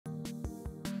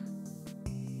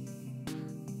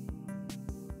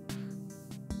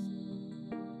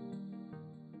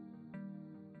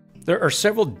There are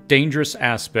several dangerous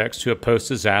aspects to a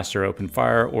post-disaster open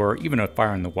fire or even a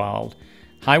fire in the wild.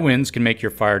 High winds can make your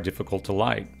fire difficult to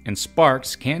light, and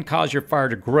sparks can cause your fire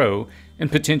to grow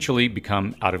and potentially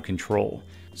become out of control.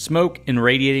 Smoke and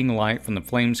radiating light from the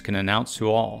flames can announce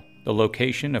to all the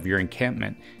location of your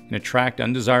encampment and attract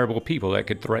undesirable people that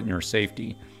could threaten your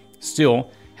safety.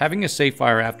 Still, having a safe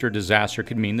fire after a disaster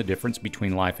could mean the difference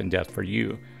between life and death for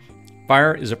you.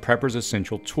 Fire is a prepper's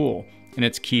essential tool, and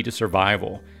it's key to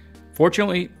survival.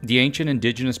 Fortunately, the ancient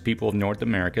indigenous people of North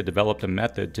America developed a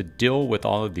method to deal with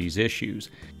all of these issues,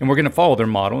 and we're going to follow their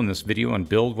model in this video and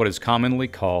build what is commonly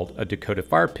called a Dakota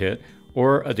fire pit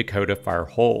or a Dakota fire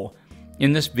hole.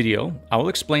 In this video, I will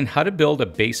explain how to build a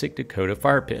basic Dakota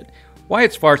fire pit, why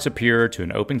it's far superior to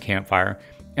an open campfire,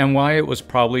 and why it was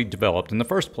probably developed in the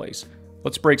first place.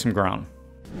 Let's break some ground.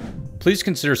 Please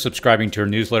consider subscribing to our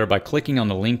newsletter by clicking on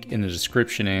the link in the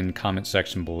description and comment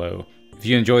section below. If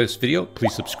you enjoy this video,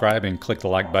 please subscribe and click the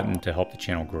like button to help the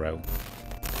channel grow.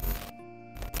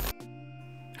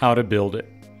 How to build it.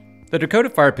 The Dakota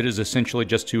fire pit is essentially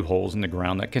just two holes in the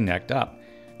ground that connect up.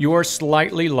 Your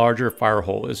slightly larger fire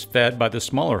hole is fed by the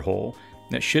smaller hole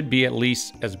that should be at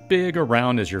least as big or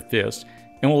round as your fist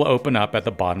and will open up at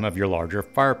the bottom of your larger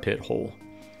fire pit hole.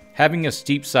 Having a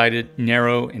steep-sided,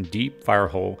 narrow, and deep fire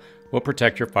hole will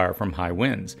protect your fire from high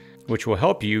winds, which will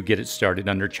help you get it started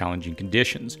under challenging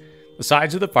conditions. The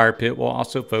sides of the fire pit will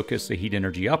also focus the heat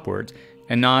energy upwards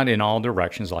and not in all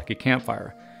directions like a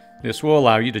campfire. This will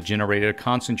allow you to generate a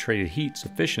concentrated heat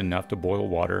sufficient enough to boil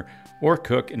water or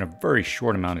cook in a very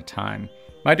short amount of time.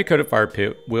 My Dakota fire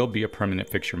pit will be a permanent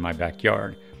fixture in my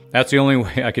backyard. That's the only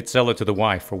way I could sell it to the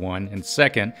wife, for one, and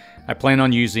second, I plan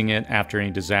on using it after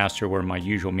any disaster where my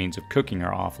usual means of cooking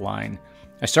are offline.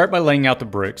 I start by laying out the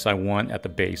bricks I want at the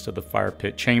base of the fire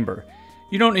pit chamber.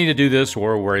 You don't need to do this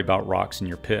or worry about rocks in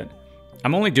your pit.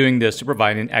 I'm only doing this to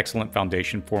provide an excellent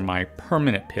foundation for my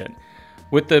permanent pit.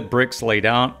 With the bricks laid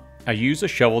out, I use a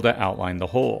shovel to outline the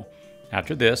hole.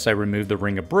 After this, I remove the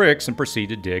ring of bricks and proceed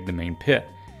to dig the main pit.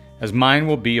 As mine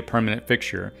will be a permanent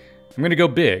fixture, I'm going to go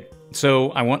big,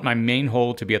 so I want my main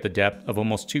hole to be at the depth of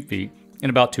almost 2 feet and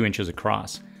about 2 inches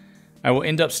across. I will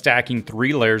end up stacking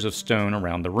 3 layers of stone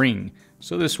around the ring,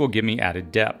 so this will give me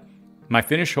added depth. My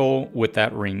finished hole with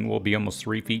that ring will be almost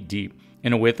 3 feet deep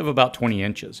and a width of about 20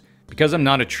 inches. Because I'm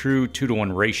not a true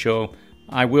 2-to-1 ratio,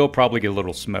 I will probably get a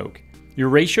little smoke. Your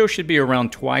ratio should be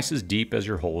around twice as deep as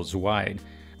your hole is wide,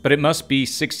 but it must be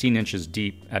 16 inches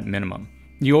deep at minimum.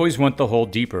 You always want the hole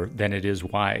deeper than it is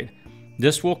wide.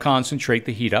 This will concentrate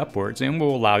the heat upwards and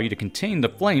will allow you to contain the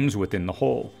flames within the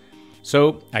hole.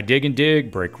 So I dig and dig,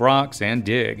 break rocks, and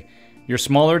dig. Your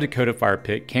smaller Dakota fire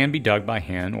pit can be dug by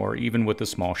hand or even with a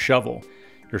small shovel.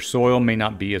 Your soil may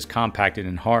not be as compacted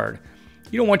and hard.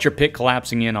 You don't want your pit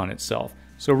collapsing in on itself,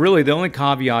 so really the only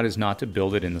caveat is not to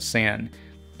build it in the sand.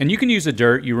 And you can use the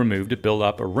dirt you remove to build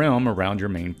up a rim around your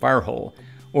main fire hole,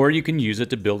 or you can use it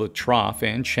to build a trough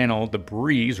and channel the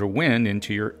breeze or wind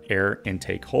into your air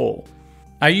intake hole.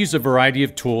 I use a variety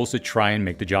of tools to try and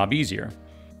make the job easier.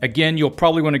 Again, you'll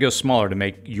probably want to go smaller to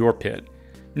make your pit.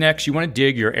 Next, you want to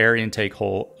dig your air intake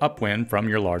hole upwind from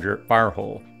your larger fire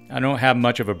hole. I don't have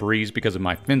much of a breeze because of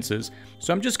my fences,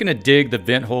 so I'm just going to dig the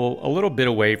vent hole a little bit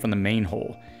away from the main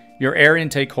hole. Your air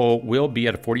intake hole will be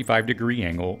at a 45-degree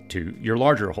angle to your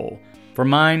larger hole. For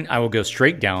mine, I will go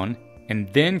straight down and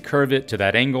then curve it to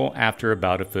that angle after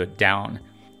about a foot down.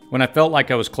 When I felt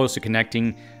like I was close to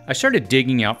connecting, I started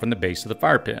digging out from the base of the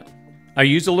fire pit. I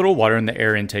used a little water in the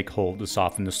air intake hole to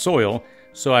soften the soil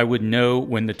so I would know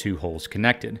when the two holes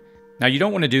connected. Now, you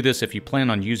don't want to do this if you plan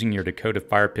on using your Dakota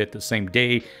fire pit the same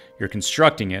day you're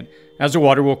constructing it, as the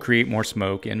water will create more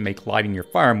smoke and make lighting your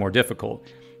fire more difficult.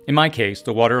 In my case,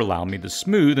 the water allowed me to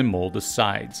smooth and mold the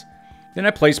sides. Then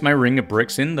I placed my ring of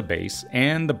bricks in the base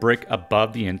and the brick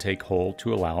above the intake hole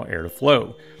to allow air to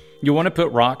flow. You'll want to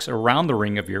put rocks around the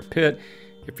ring of your pit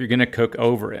if you're going to cook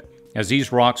over it, as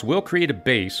these rocks will create a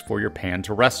base for your pan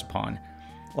to rest upon.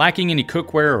 Lacking any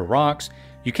cookware or rocks,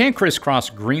 you can crisscross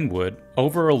green wood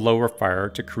over a lower fire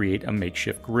to create a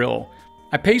makeshift grill.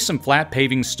 I placed some flat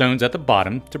paving stones at the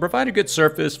bottom to provide a good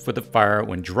surface for the fire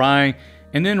when dry,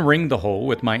 and then ring the hole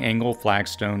with my angle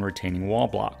flagstone retaining wall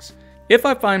blocks. If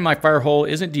I find my fire hole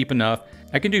isn't deep enough,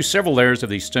 I can do several layers of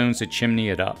these stones to chimney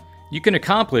it up. You can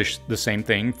accomplish the same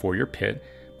thing for your pit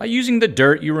by using the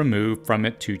dirt you remove from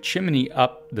it to chimney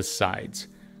up the sides.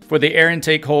 For the air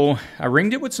intake hole, I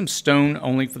ringed it with some stone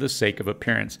only for the sake of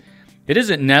appearance. It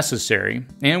isn't necessary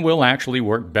and will actually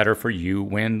work better for you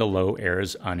when the low air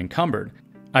is unencumbered.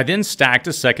 I then stacked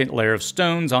a second layer of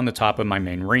stones on the top of my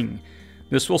main ring.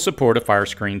 This will support a fire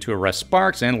screen to arrest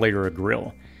sparks and later a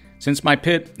grill. Since my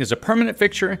pit is a permanent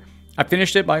fixture, I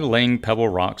finished it by laying pebble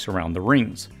rocks around the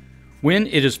rings. When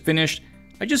it is finished,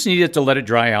 I just needed to let it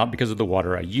dry out because of the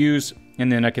water I used,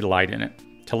 and then I could light in it.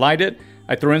 To light it,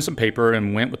 I threw in some paper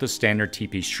and went with the standard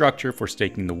TP structure for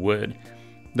staking the wood.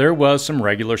 There was some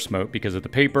regular smoke because of the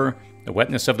paper, the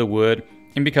wetness of the wood,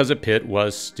 and because the pit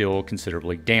was still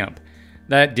considerably damp.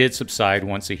 That did subside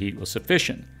once the heat was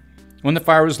sufficient. When the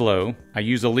fire was low, I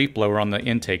used a leaf blower on the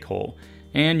intake hole,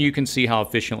 and you can see how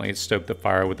efficiently it stoked the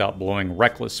fire without blowing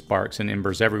reckless sparks and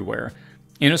embers everywhere.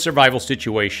 In a survival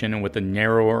situation and with a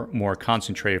narrower, more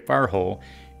concentrated fire hole,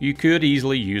 you could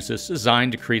easily use this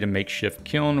design to create a makeshift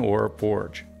kiln or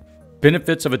forge.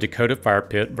 Benefits of a Dakota fire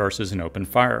pit versus an open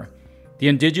fire. The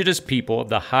indigenous people of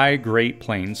the high Great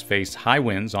Plains faced high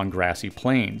winds on grassy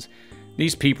plains.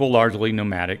 These people, largely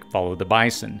nomadic, followed the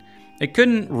bison. They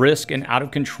couldn't risk an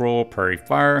out-of-control prairie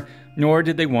fire, nor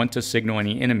did they want to signal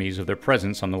any enemies of their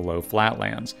presence on the low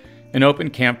flatlands. An open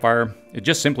campfire, it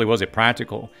just simply wasn't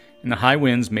practical, and the high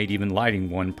winds made even lighting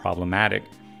one problematic.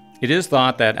 It is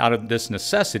thought that out of this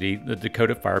necessity, the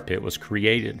Dakota fire pit was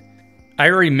created. I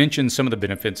already mentioned some of the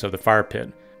benefits of the fire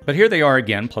pit, but here they are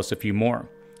again, plus a few more.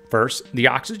 First, the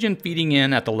oxygen feeding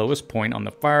in at the lowest point on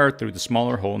the fire through the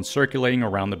smaller hole and circulating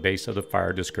around the base of the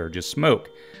fire discourages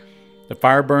smoke. The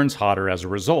fire burns hotter as a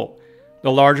result.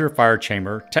 The larger fire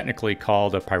chamber, technically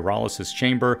called a pyrolysis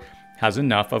chamber, has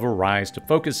enough of a rise to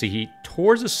focus the heat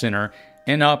towards the center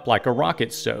and up like a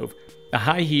rocket stove. The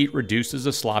high heat reduces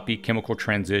the sloppy chemical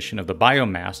transition of the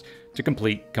biomass to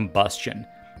complete combustion.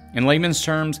 In layman's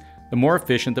terms, the more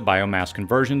efficient the biomass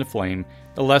conversion to flame,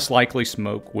 the less likely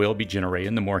smoke will be generated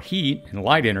and the more heat and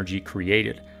light energy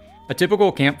created. A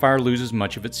typical campfire loses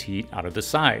much of its heat out of the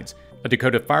sides. A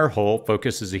Dakota fire hole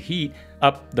focuses the heat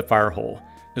up the fire hole.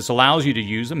 This allows you to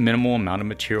use a minimal amount of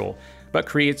material, but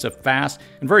creates a fast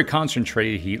and very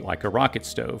concentrated heat like a rocket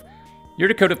stove. Your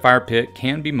Dakota fire pit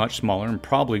can be much smaller and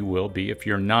probably will be if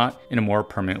you're not in a more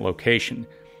permanent location.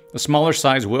 The smaller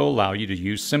size will allow you to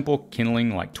use simple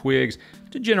kindling like twigs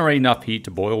to generate enough heat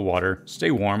to boil water, stay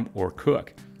warm, or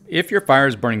cook. If your fire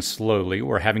is burning slowly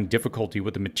or having difficulty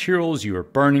with the materials you are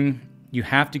burning, you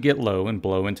have to get low and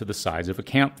blow into the sides of a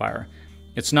campfire.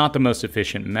 It's not the most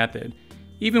efficient method.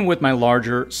 Even with my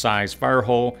larger size fire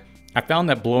hole, I found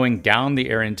that blowing down the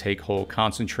air intake hole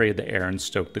concentrated the air and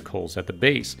stoked the coals at the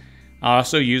base. I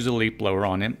also used a leaf blower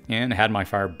on it and had my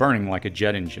fire burning like a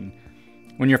jet engine.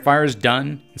 When your fire is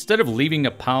done, instead of leaving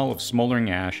a pile of smoldering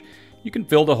ash, you can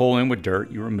fill the hole in with dirt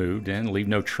you removed and leave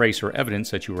no trace or evidence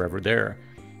that you were ever there.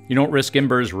 You don't risk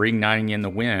embers reigniting in the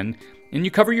wind, and you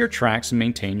cover your tracks and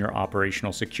maintain your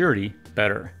operational security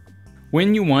better.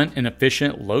 When you want an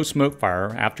efficient, low-smoke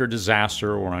fire after a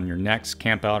disaster or on your next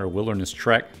campout or wilderness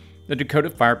trek, the Dakota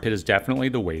fire pit is definitely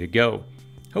the way to go.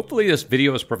 Hopefully this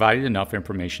video has provided enough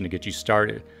information to get you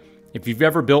started. If you've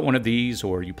ever built one of these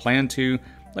or you plan to,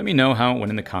 let me know how it went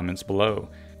in the comments below.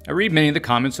 I read many of the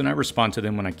comments and I respond to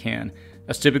them when I can.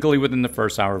 That's typically within the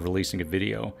first hour of releasing a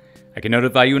video. I can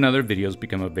notify you when other videos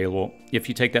become available if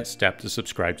you take that step to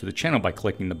subscribe to the channel by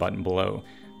clicking the button below.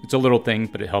 It's a little thing,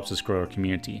 but it helps us grow our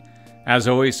community. As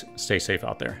always, stay safe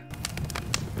out there.